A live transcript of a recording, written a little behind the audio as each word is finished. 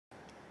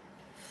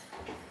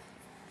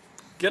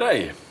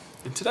G'day!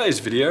 In today's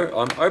video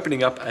I'm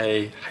opening up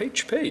a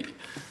HP.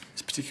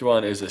 This particular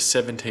one is a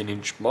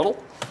 17-inch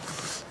model.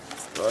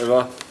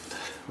 Over.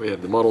 We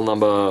have the model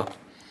number.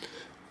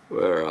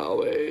 Where are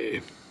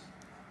we?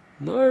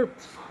 Nope.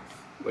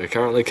 We're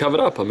currently covered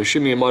up. I'm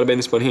assuming it might have been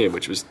this one here,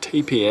 which was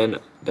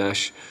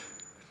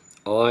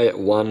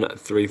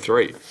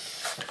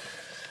TPN-I133.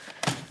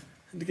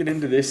 And to get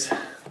into this,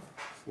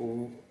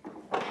 we'll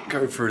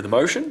go through the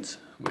motions,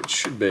 which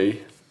should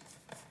be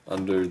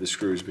undo the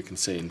screws we can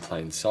see in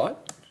plain sight.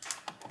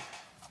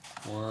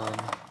 1,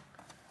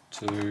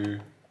 2,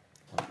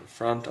 on the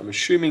front. I'm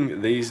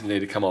assuming these need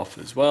to come off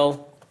as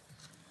well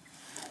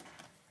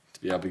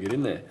to be able to get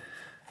in there.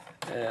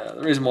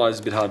 The reason why it's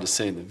a bit hard to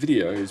see in the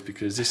video is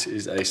because this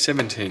is a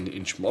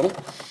 17-inch model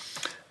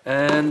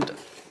and the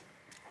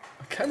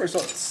camera's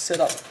not set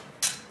up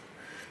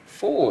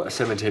for a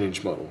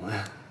 17-inch model,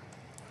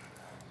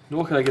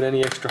 nor can I get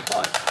any extra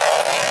height.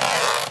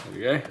 There we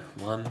go,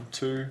 1,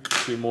 2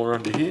 more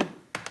under here.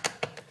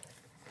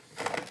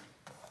 There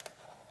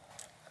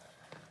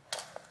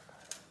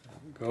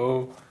we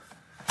go.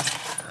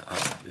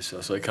 This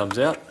also comes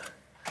out.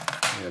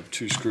 We have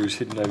 2 screws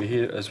hidden over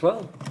here as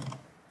well.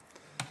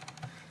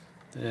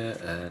 There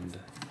and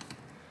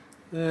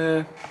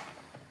there.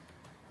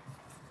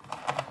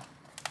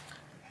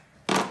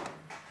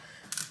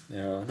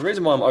 Now, the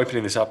reason why I'm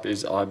opening this up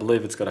is I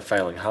believe it's got a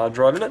failing hard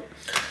drive in it.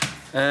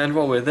 And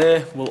while we're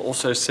there, we'll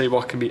also see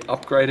what can be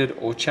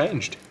upgraded or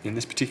changed in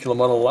this particular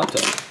model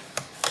laptop.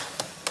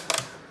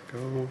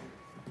 Go.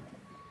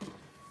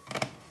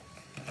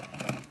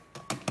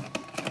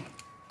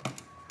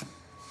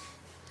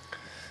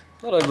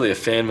 Not overly a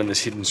fan when there's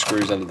hidden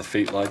screws under the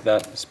feet like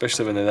that,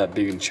 especially when they're that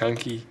big and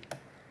chunky.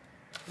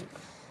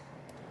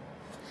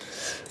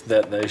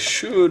 They're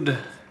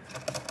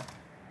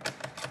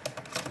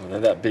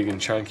that big and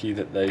chunky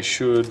that they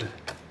should.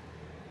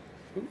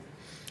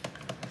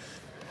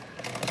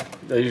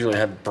 They usually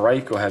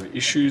break or have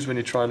issues when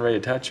you try and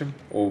reattach them,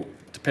 or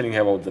depending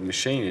how old the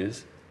machine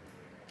is.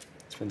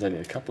 This one's only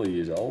a couple of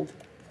years old.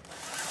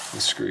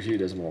 This screw here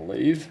doesn't want to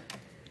leave.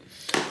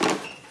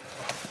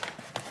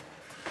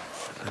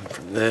 And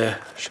from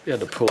there, I should be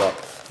able to pull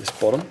up this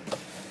bottom.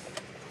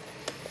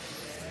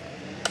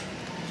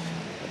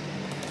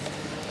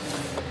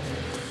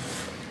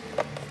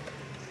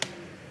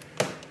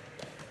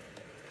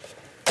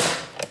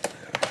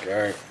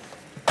 There we go.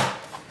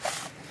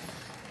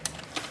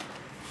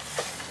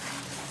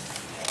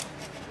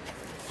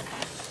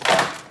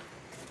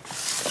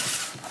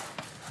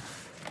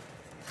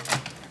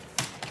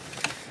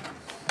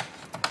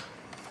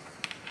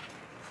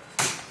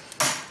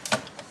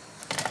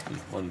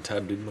 One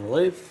tab didn't want to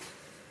leave.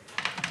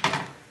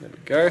 There we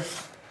go.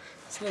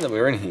 So now that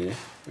we're in here,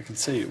 we can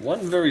see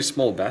one very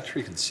small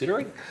battery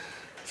considering.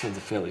 This one's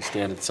a fairly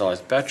standard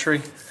sized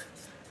battery,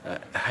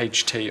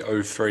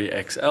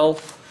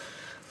 HT03XL.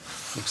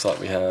 Looks like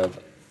we have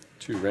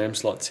 2 RAM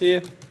slots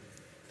here,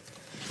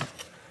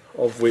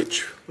 of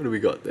which, what do we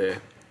got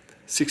there?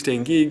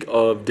 16 gig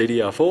of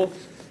DDR4.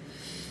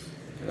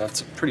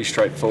 That's pretty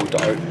straightforward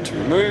to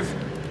remove.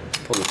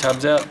 Pull the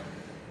tabs out.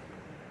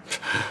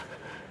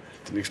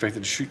 Didn't expect it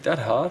to shoot that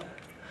hard.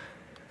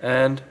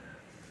 And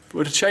if we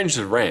were to change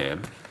the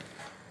RAM,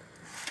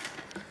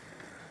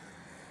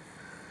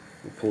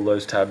 we'll pull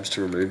those tabs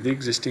to remove the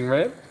existing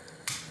RAM.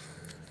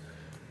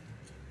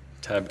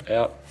 Tab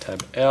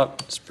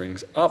out,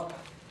 springs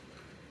up,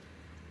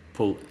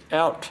 pull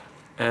out,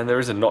 and there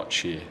is a notch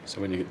here.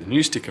 So when you get the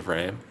new stick of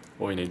RAM,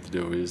 all you need to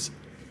do is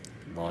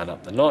line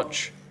up the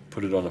notch,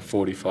 put it on a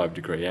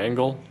 45-degree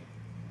angle,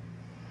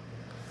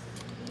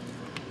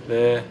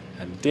 there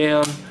and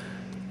down,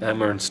 and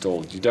we're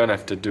installed. You don't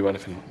have to do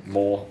anything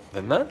more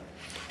than that.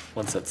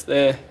 Once that's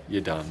there,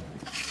 you're done.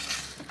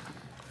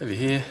 Over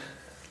here,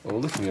 while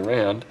we're looking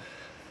around,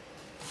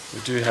 we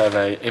do have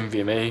a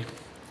NVMe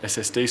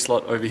SSD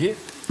slot over here.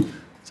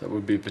 So it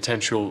would be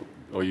potential,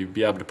 or you'd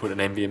be able to put an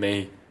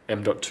NVMe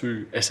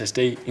M.2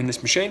 SSD in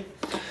this machine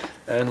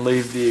and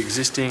leave the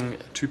existing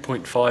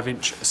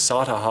 2.5-inch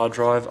SATA hard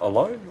drive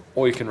alone,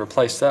 or you can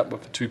replace that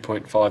with a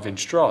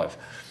 2.5-inch drive.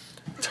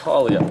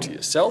 Entirely up to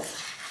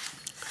yourself.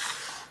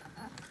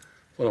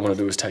 What I want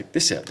to do is take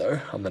this out though.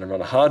 I'm going to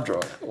run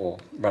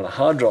a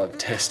hard drive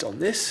test on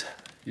this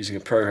using a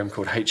program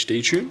called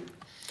HD Tune,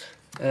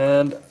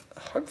 and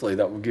hopefully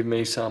that will give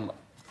me some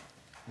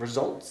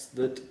results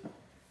that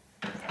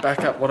back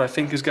up what I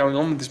think is going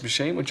on with this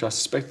machine, which I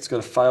suspect it's got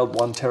a failed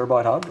 1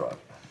 terabyte hard drive.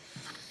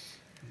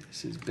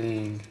 This is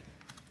being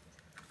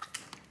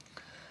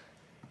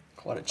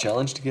quite a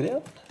challenge to get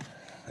out.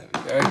 There we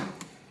go.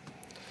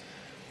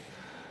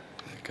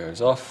 That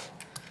goes off.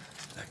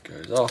 That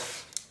goes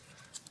off.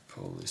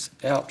 Pull this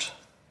out.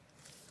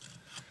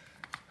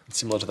 And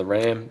similar to the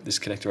RAM, this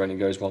connector only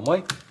goes one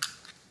way.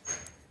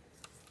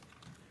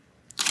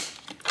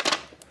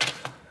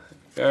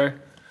 There we go.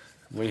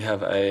 We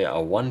have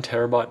a 1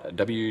 terabyte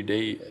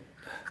WD,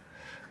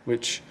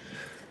 which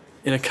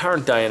in a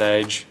current day and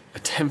age, a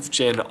 10th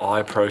gen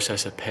i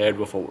processor paired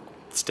with a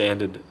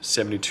standard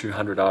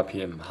 7200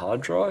 RPM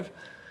hard drive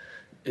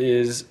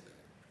is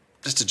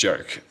just a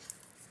joke.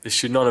 This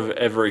should not have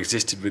ever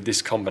existed with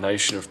this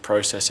combination of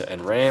processor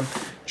and RAM.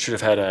 It should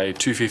have had a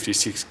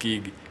 256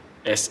 gig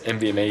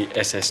NVMe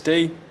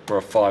SSD or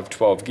a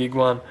 512 gig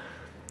one,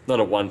 not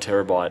a 1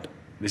 terabyte.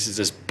 This is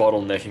just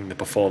bottlenecking the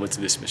performance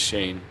of this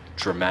machine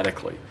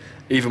dramatically,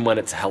 even when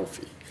it's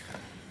healthy.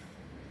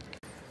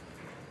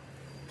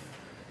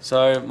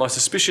 So my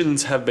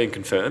suspicions have been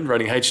confirmed.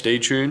 Running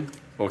HD Tune,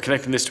 or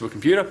connecting this to a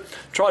computer,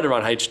 tried to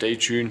run HD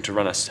Tune to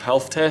run a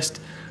health test,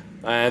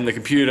 and the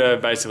computer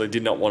basically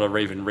did not want to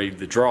even read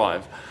the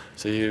drive.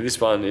 So this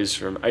one is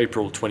from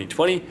April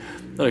 2020,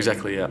 not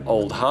exactly an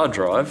old hard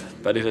drive,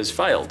 but it has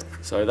failed.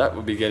 So that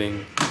will be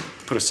getting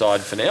put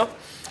aside for now.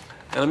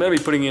 And I'm going to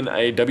be putting in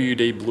a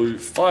WD Blue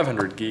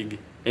 500 gig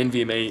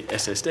NVMe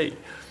SSD.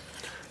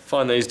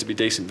 Find these to be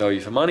decent value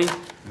for money.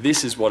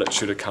 This is what it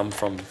should have come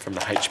from the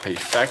HP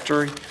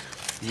factory,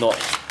 not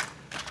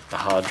the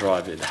hard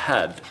drive it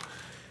had.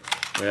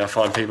 Where I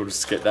find people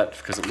just get that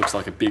because it looks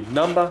like a big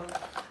number,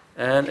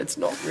 and it's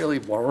not really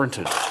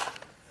warranted.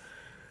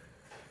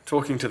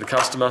 Talking to the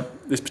customer,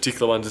 this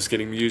particular one's just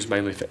getting used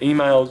mainly for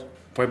emails,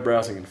 web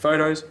browsing and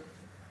photos.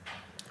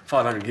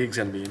 500 gigs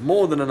is going to be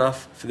more than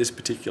enough for this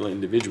particular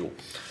individual,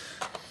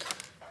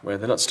 where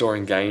they're not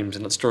storing games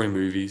and not storing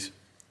movies.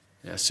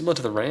 Now, similar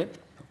to the RAM,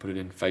 I'll put it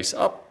in face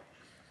up,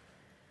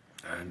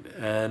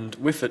 and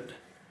with it,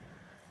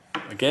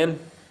 again,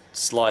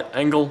 slight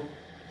angle,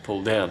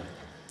 pull down.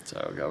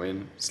 So I'll go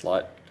in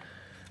slight,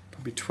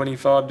 probably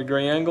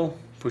 25-degree angle,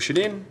 push it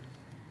in,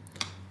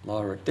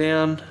 lower it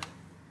down,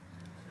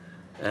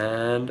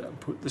 and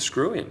put the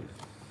screw in.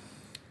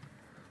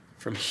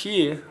 From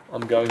here,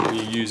 I'm going to be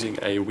using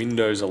a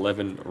Windows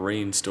 11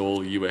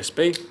 reinstall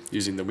USB,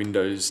 using the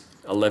Windows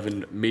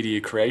 11 Media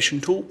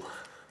Creation tool.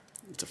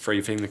 It's a free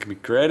thing that can be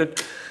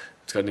created.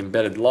 It's got an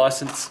embedded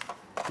license.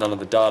 None of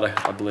the data,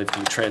 I believe,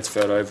 can be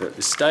transferred over at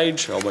this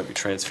stage. I won't be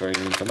transferring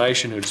the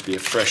information. It'll just be a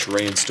fresh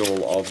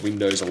reinstall of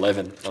Windows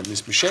 11 on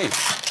this machine.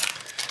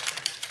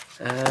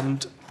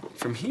 And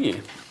from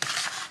here,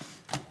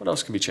 what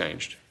else can be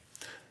changed?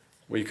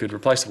 We could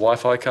replace the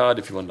Wi-Fi card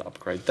if you wanted to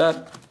upgrade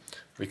that.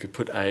 We could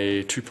put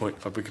a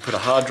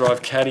hard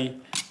drive caddy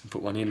and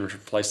put one in and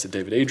replace the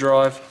DVD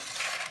drive.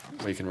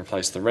 We can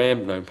replace the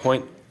RAM, no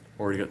point.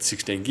 Already got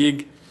 16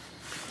 gig.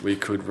 We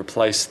could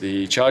replace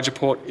the charger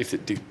port if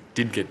it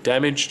did get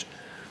damaged,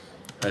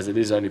 as it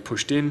is only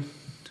pushed in.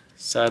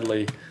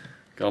 Sadly,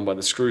 going by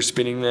the screw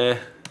spinning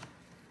there.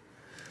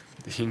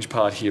 The hinge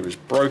part here is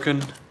broken.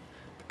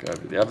 Go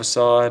over to the other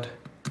side.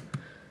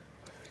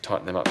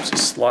 Tighten them up just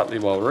slightly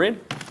while we're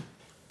in.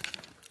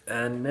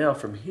 And now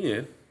from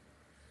here,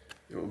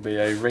 it will be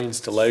a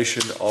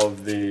reinstallation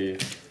of the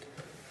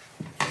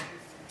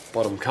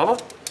bottom cover.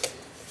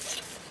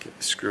 Get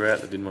the screw out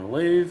that I didn't want to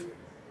leave.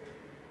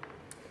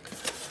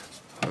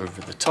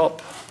 Over the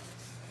top.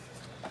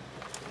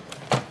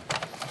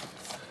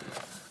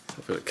 So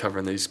I've got it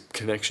covering these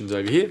connections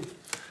over here,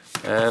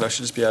 and I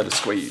should just be able to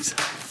squeeze.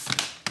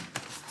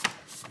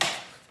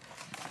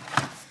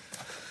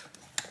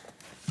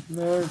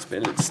 No, it's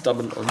been a bit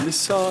stubborn on this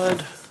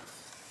side.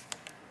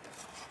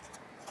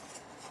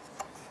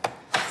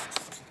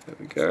 There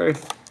we go.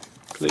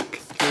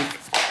 Click, click.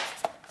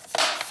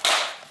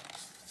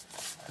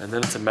 And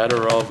then it's a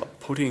matter of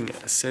putting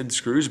said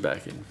screws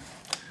back in.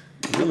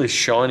 The really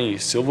shiny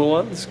silver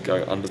ones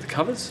go under the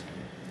covers.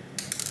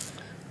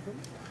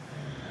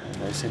 And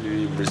they seem to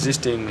be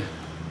resisting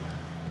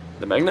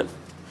the magnet.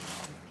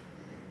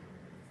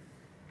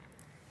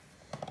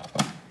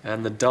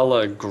 And the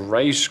duller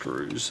grey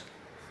screws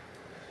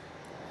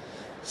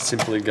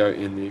simply go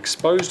in the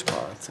exposed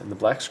parts, and the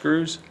black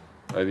screws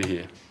over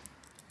here.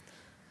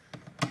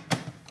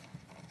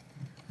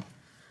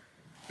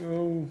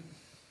 Oh.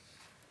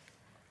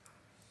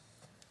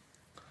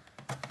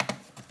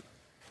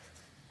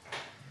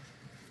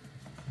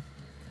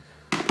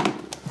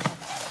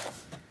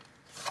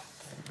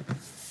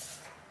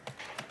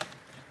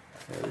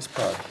 Now this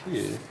part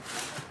here,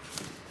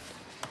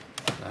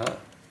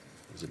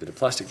 there's a bit of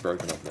plastic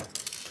broken off there.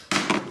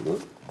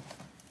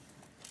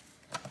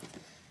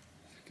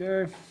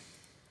 Go.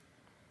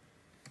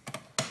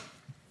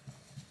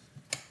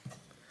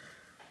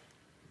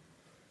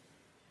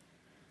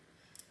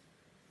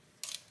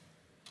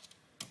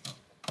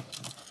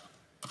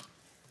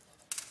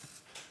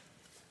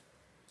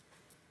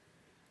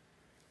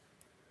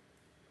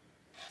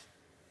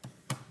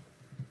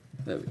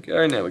 There we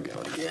go, now we're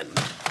going again.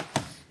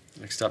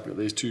 Next up, we've got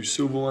these two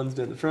silver ones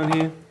down the front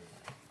here.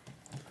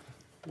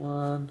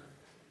 1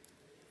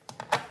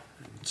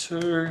 and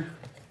 2.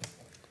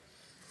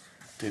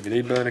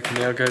 DVD burner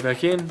can now go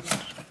back in.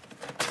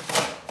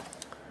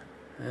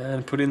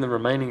 And put in the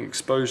remaining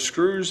exposed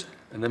screws,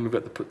 and then we've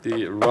got to put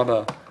the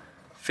rubber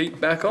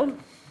feet back on.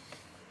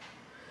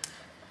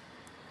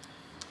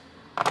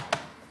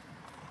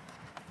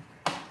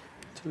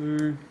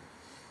 Two.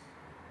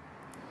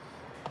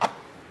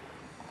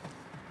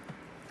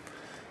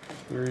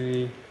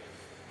 3,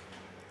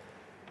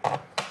 and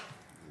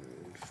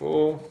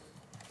 4.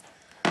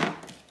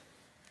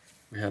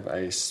 We have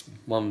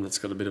one that's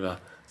got a bit of a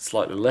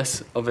slightly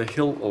less of a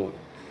hill or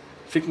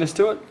thickness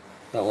to it.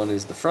 That one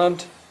is the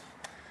front.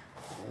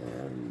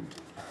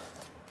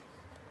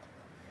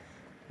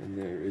 And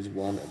there is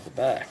one at the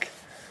back.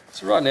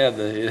 So right now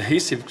the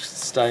adhesive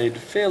stayed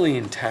fairly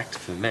intact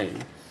for me.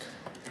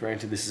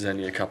 Granted, this is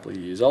only a couple of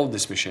years old,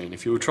 this machine.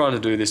 If you were trying to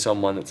do this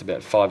on one that's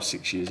about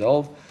 5-6 years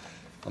old,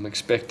 I'm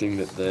expecting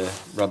that the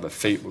rubber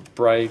feet would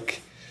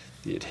break,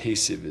 the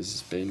adhesive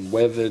has been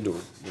weathered, or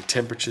the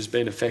temperature's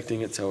been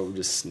affecting it, so it will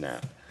just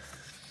snap.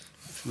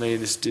 For me,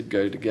 this did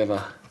go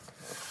together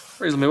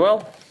reasonably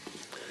well.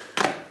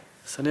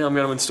 So now I'm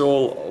going to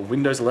install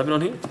Windows 11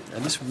 on here,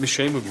 and this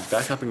machine will be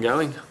back up and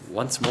going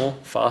once more,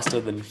 faster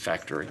than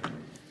factory.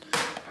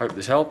 Hope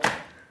this helped.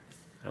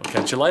 I'll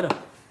catch you later.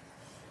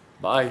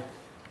 Bye.